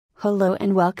Hello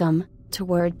and welcome to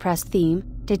WordPress theme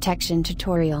detection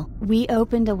tutorial. We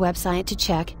opened a website to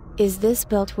check, is this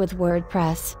built with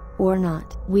WordPress or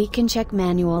not? We can check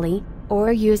manually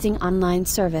or using online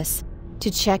service. To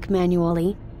check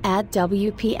manually, add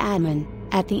WP admin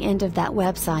at the end of that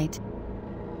website.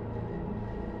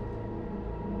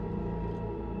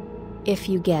 If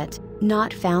you get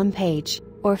not found page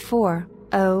or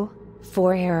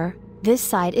 404 error, this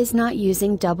site is not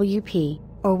using WP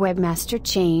or webmaster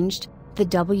changed the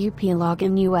WP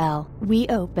login URL. We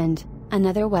opened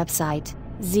another website,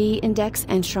 Z-Index,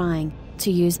 and trying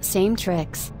to use same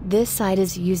tricks. This site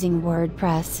is using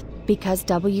WordPress because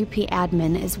WP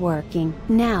admin is working.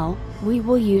 Now, we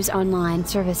will use online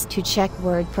service to check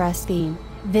WordPress theme.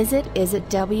 Visit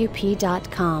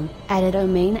Ie-Sitemode.com, add a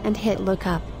domain and hit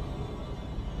lookup.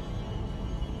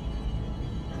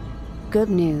 Good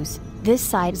news, this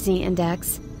site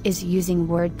Z-Index is using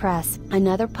WordPress.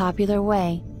 Another popular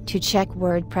way to check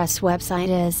WordPress website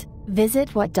is, visit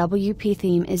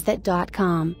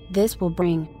whatwpthemeisethat.com. This will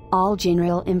bring all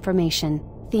general information,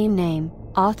 theme name,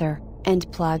 author, and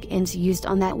plugins used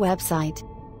on that website.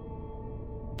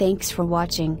 Thanks for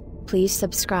watching, please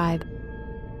subscribe.